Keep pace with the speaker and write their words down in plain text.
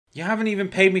You haven't even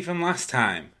paid me from last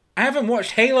time. I haven't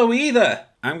watched Halo either.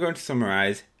 I'm going to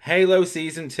summarize Halo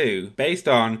Season 2 based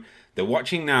on the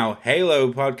Watching Now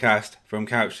Halo podcast from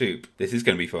Couch Soup. This is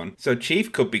going to be fun. So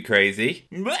Chief could be crazy.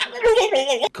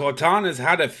 Cortana's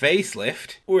had a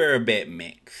facelift. We're a bit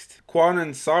mixed. Quan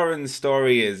and Soren's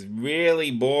story is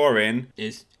really boring.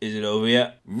 Is it over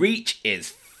yet? Reach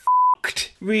is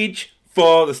fucked. Reach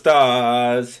for the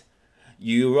stars.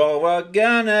 You all are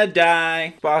gonna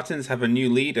die. Spartans have a new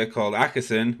leader called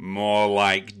Ackerson. More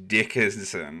like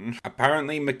Dickerson.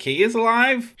 Apparently McKee is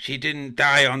alive? She didn't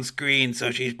die on screen, so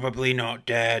she's probably not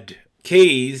dead.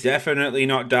 Key's definitely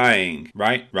not dying.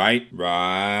 Right.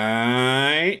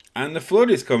 And the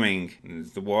flood is coming.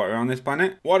 Is the water on this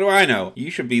planet? What do I know? You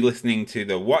should be listening to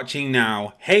the Watching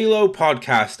Now Halo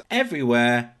podcast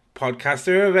everywhere podcasts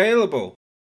are available.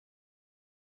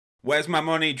 Where's my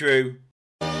money, Drew?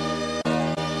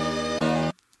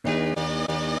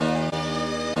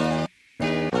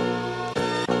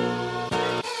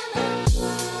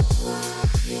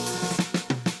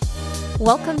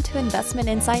 Welcome to Investment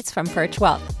Insights from Perch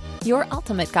Wealth, your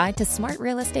ultimate guide to smart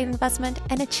real estate investment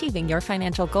and achieving your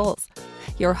financial goals.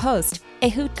 Your host,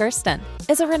 Ehud Gersten,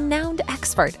 is a renowned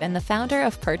expert and the founder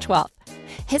of Perch Wealth.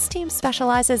 His team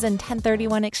specializes in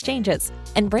 1031 exchanges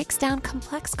and breaks down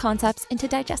complex concepts into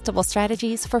digestible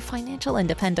strategies for financial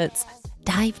independence.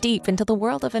 Dive deep into the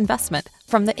world of investment,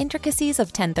 from the intricacies of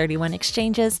 1031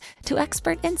 exchanges to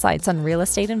expert insights on real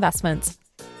estate investments.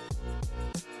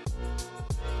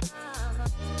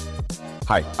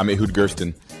 Hi, I'm Ehud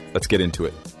Gersten. Let's get into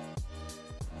it.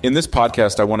 In this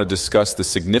podcast, I want to discuss the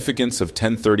significance of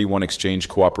 1031 exchange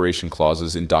cooperation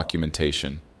clauses in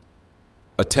documentation.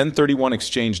 A 1031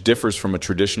 exchange differs from a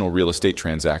traditional real estate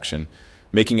transaction,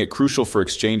 making it crucial for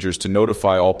exchangers to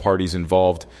notify all parties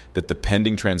involved that the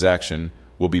pending transaction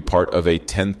will be part of a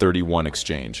 1031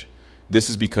 exchange. This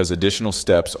is because additional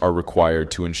steps are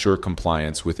required to ensure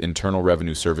compliance with Internal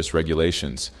Revenue Service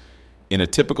regulations. In a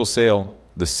typical sale,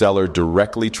 the seller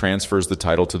directly transfers the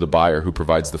title to the buyer who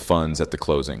provides the funds at the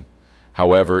closing.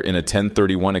 However, in a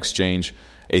 1031 exchange,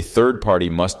 a third party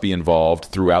must be involved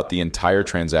throughout the entire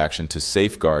transaction to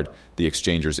safeguard the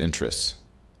exchanger's interests.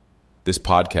 This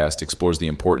podcast explores the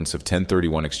importance of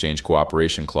 1031 exchange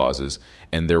cooperation clauses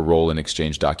and their role in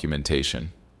exchange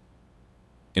documentation.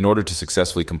 In order to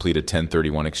successfully complete a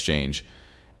 1031 exchange,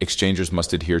 exchangers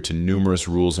must adhere to numerous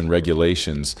rules and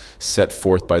regulations set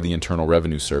forth by the Internal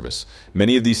Revenue Service.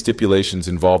 Many of these stipulations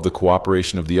involve the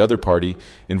cooperation of the other party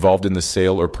involved in the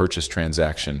sale or purchase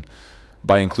transaction.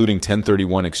 By including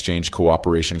 1031 exchange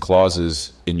cooperation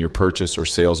clauses in your purchase or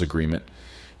sales agreement,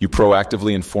 you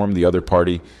proactively inform the other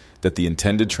party that the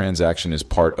intended transaction is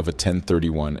part of a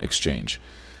 1031 exchange.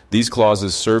 These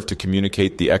clauses serve to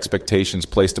communicate the expectations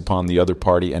placed upon the other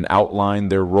party and outline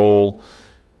their role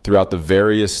throughout the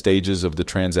various stages of the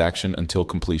transaction until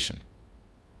completion.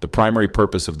 The primary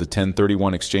purpose of the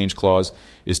 1031 exchange clause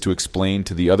is to explain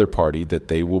to the other party that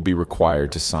they will be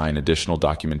required to sign additional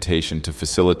documentation to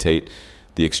facilitate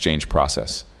the exchange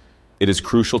process. It is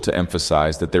crucial to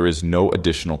emphasize that there is no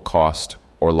additional cost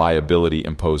or liability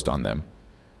imposed on them.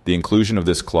 The inclusion of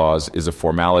this clause is a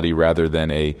formality rather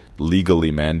than a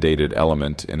legally mandated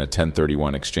element in a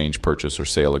 1031 exchange purchase or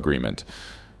sale agreement.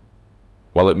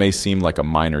 While it may seem like a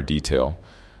minor detail,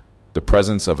 the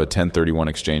presence of a 1031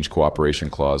 exchange cooperation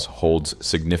clause holds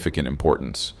significant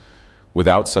importance.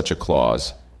 Without such a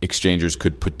clause, exchangers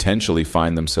could potentially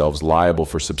find themselves liable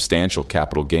for substantial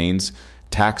capital gains,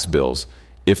 tax bills,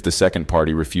 if the second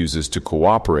party refuses to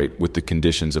cooperate with the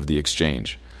conditions of the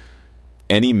exchange.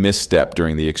 Any misstep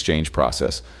during the exchange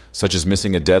process, such as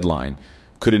missing a deadline,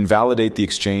 could invalidate the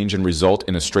exchange and result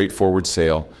in a straightforward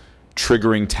sale,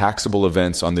 triggering taxable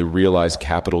events on the realized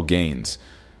capital gains.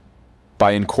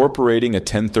 By incorporating a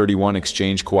 1031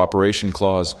 exchange cooperation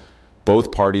clause,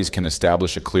 both parties can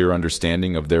establish a clear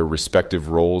understanding of their respective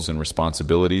roles and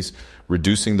responsibilities,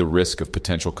 reducing the risk of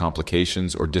potential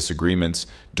complications or disagreements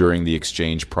during the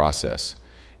exchange process.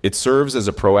 It serves as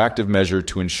a proactive measure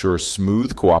to ensure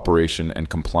smooth cooperation and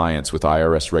compliance with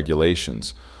IRS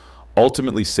regulations,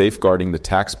 ultimately safeguarding the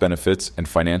tax benefits and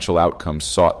financial outcomes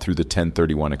sought through the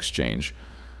 1031 exchange.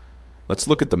 Let's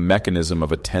look at the mechanism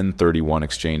of a 1031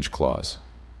 exchange clause.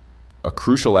 A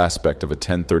crucial aspect of a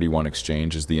 1031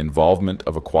 exchange is the involvement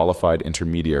of a qualified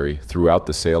intermediary throughout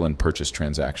the sale and purchase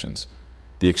transactions.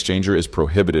 The exchanger is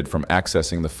prohibited from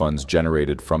accessing the funds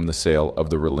generated from the sale of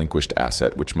the relinquished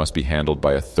asset, which must be handled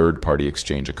by a third-party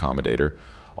exchange accommodator,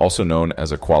 also known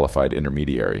as a qualified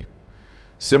intermediary.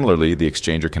 Similarly, the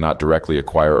exchanger cannot directly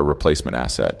acquire a replacement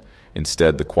asset.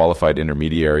 Instead, the qualified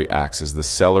intermediary acts as the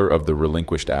seller of the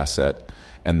relinquished asset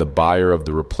and the buyer of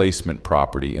the replacement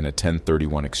property in a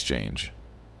 1031 exchange.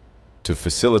 To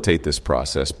facilitate this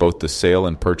process, both the sale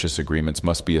and purchase agreements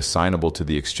must be assignable to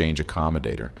the exchange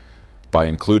accommodator. By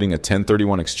including a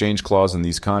 1031 exchange clause in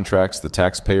these contracts, the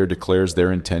taxpayer declares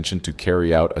their intention to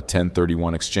carry out a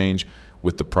 1031 exchange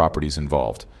with the properties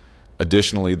involved.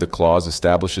 Additionally, the clause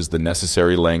establishes the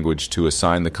necessary language to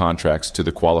assign the contracts to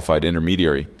the qualified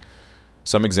intermediary.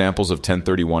 Some examples of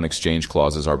 1031 exchange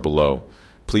clauses are below.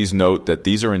 Please note that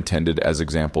these are intended as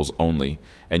examples only,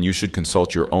 and you should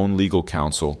consult your own legal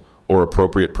counsel or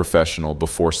appropriate professional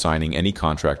before signing any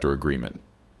contract or agreement.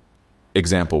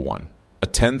 Example 1. A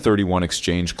 1031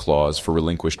 exchange clause for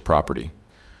relinquished property.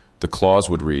 The clause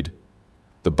would read,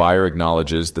 "The buyer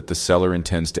acknowledges that the seller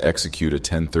intends to execute a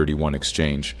 1031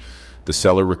 exchange. The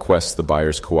seller requests the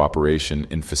buyer's cooperation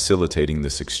in facilitating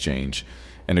this exchange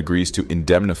and agrees to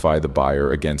indemnify the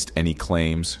buyer against any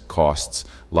claims, costs,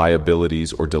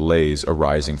 liabilities, or delays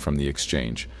arising from the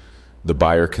exchange. The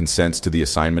buyer consents to the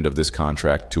assignment of this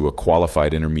contract to a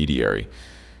qualified intermediary."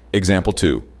 Example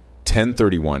 2.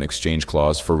 1031 exchange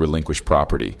clause for relinquished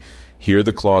property. Here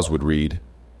the clause would read,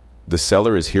 "The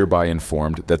seller is hereby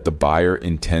informed that the buyer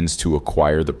intends to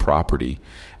acquire the property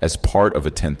as part of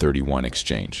a 1031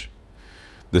 exchange.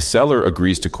 The seller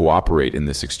agrees to cooperate in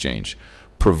this exchange,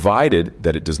 provided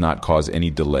that it does not cause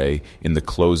any delay in the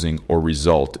closing or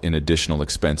result in additional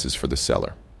expenses for the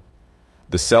seller.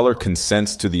 The seller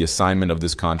consents to the assignment of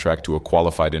this contract to a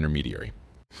qualified intermediary."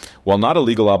 While not a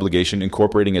legal obligation,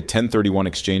 incorporating a 1031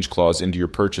 exchange clause into your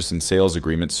purchase and sales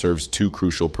agreement serves two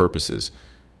crucial purposes.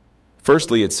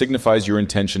 Firstly, it signifies your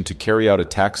intention to carry out a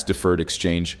tax-deferred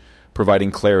exchange,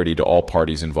 providing clarity to all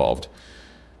parties involved.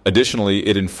 Additionally,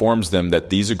 it informs them that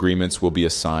these agreements will be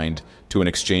assigned to an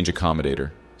exchange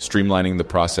accommodator, streamlining the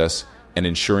process and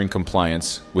ensuring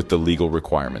compliance with the legal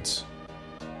requirements.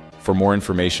 For more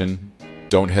information,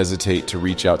 don't hesitate to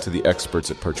reach out to the experts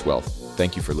at Perch Wealth.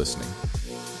 Thank you for listening.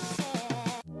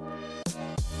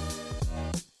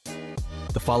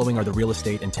 The following are the real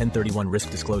estate and 1031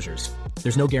 risk disclosures.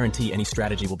 There's no guarantee any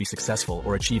strategy will be successful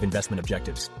or achieve investment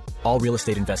objectives. All real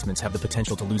estate investments have the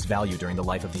potential to lose value during the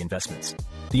life of the investments.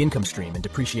 The income stream and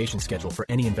depreciation schedule for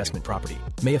any investment property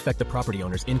may affect the property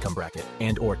owner's income bracket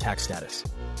and/or tax status.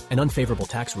 An unfavorable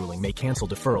tax ruling may cancel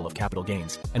deferral of capital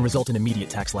gains and result in immediate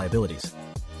tax liabilities.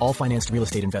 All financed real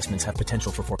estate investments have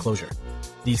potential for foreclosure.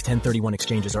 These 1031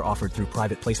 exchanges are offered through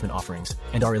private placement offerings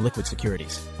and are illiquid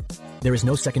securities. There is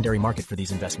no secondary market for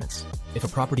these investments. If a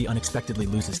property unexpectedly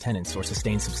loses tenants or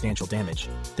sustains substantial damage,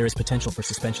 there is potential for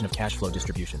suspension of cash flow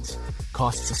distributions.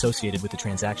 Costs associated with the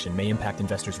transaction may impact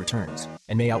investors' returns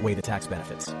and may outweigh the tax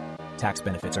benefits. Tax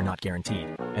benefits are not guaranteed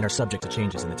and are subject to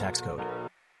changes in the tax code.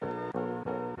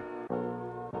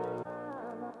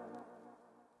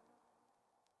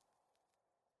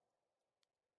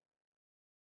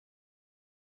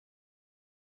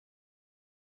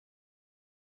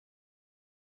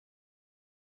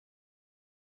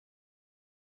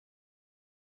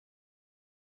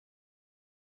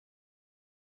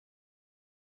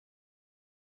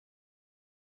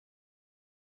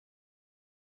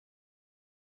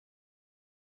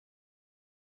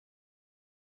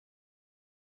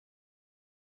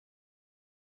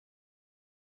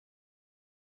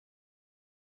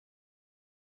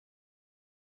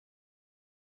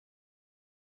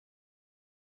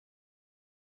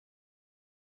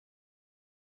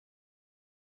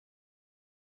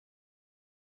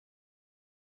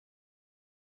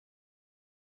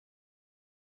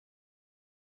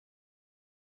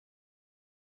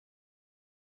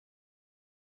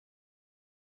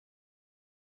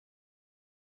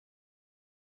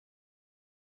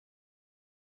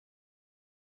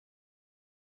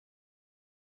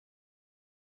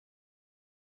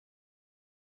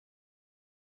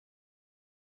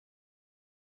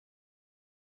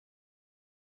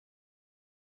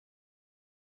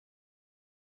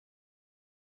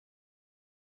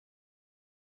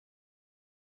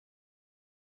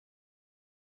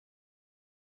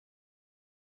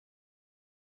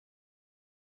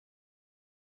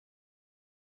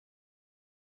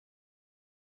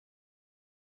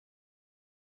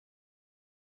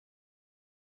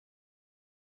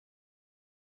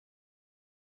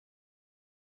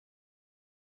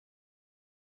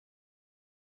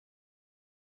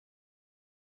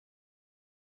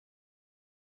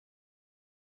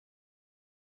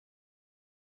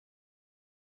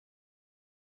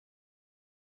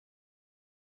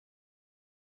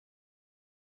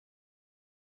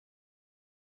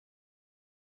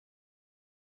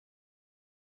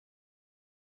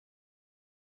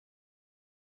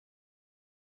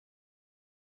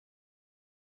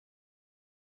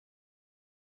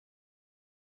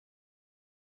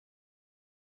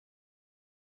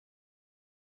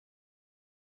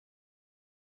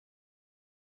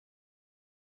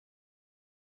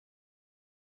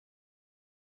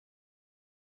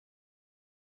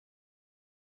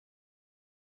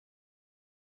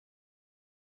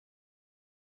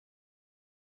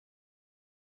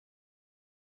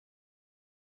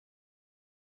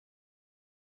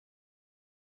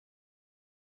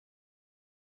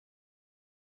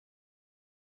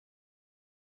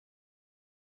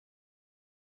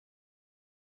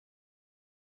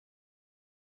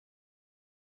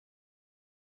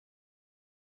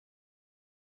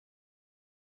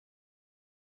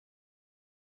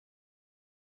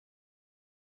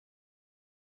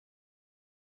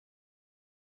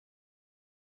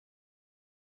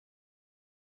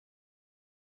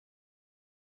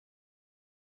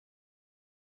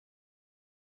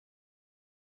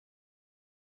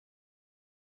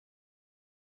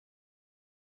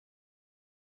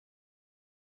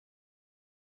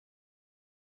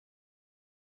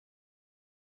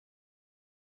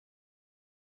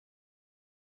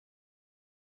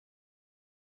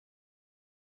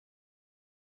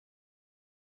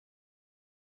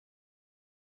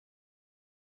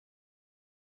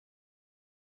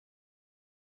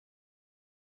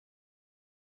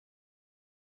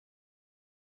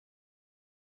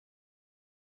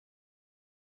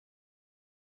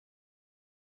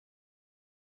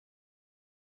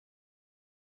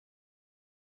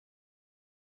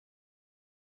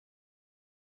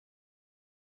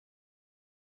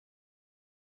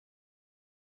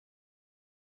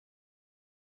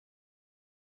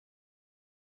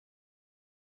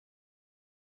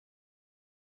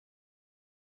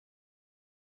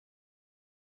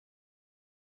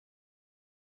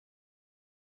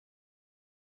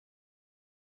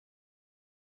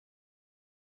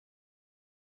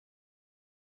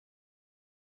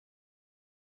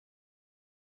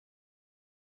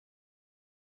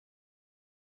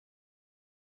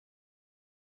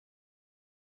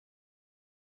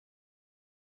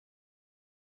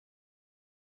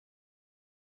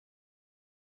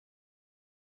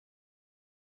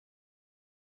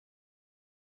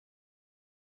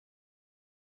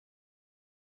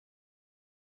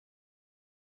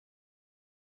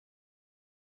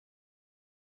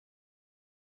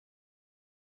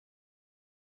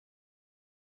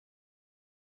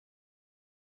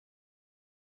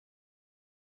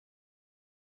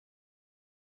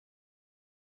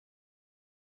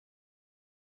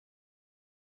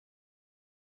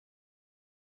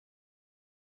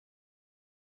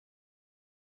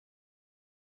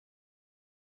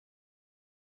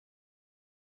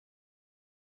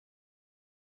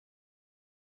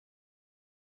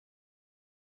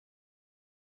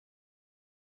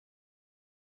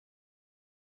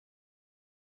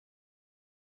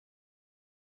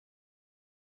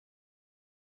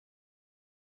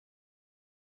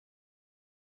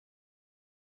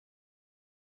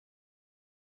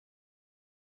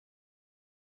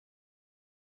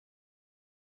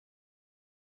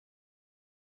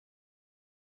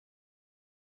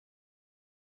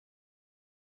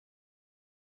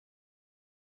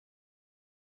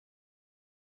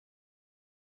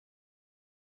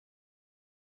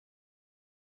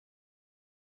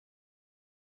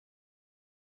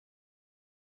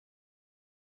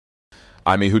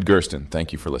 I'm Ehud Gersten.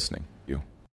 Thank you for listening.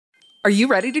 Are you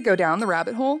ready to go down the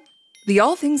rabbit hole? The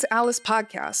All Things Alice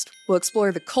podcast will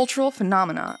explore the cultural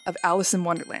phenomena of Alice in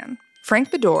Wonderland. Frank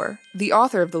Beddor, the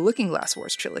author of the Looking Glass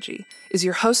Wars trilogy, is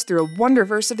your host through a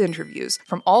wonderverse of interviews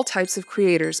from all types of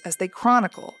creators as they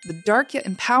chronicle the dark yet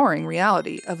empowering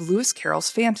reality of Lewis Carroll's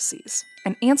fantasies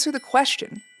and answer the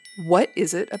question, what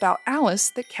is it about Alice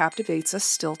that captivates us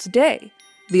still today?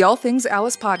 The All Things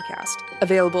Alice podcast,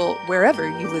 available wherever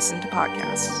you listen to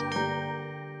podcasts.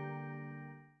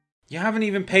 You haven't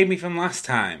even paid me from last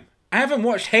time. I haven't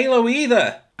watched Halo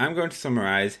either. I'm going to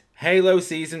summarize Halo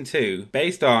Season 2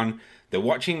 based on the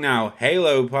Watching Now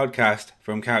Halo podcast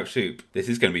from Couch Soup. This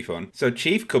is going to be fun. So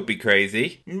Chief could be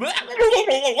crazy.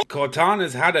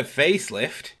 Cortana's had a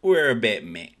facelift. We're a bit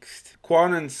mixed.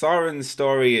 Quan and Soren's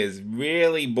story is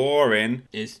really boring.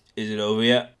 Is it over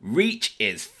yet? Reach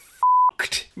is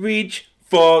f***ed. Reach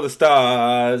for the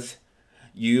stars.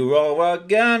 You all are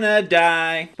gonna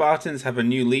die. Spartans have a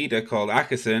new leader called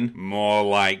Ackerson. More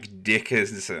like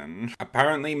Dickerson.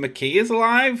 Apparently McKee is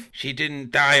alive? She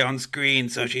didn't die on screen,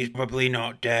 so she's probably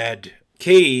not dead.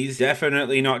 Key's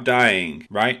definitely not dying.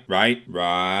 Right.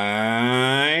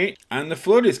 And the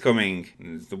flood is coming.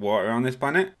 Is the water on this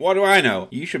planet? What do I know?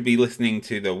 You should be listening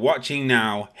to the Watching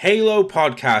Now Halo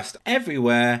podcast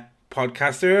everywhere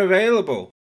podcasts are available.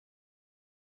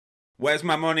 Where's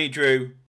my money, Drew?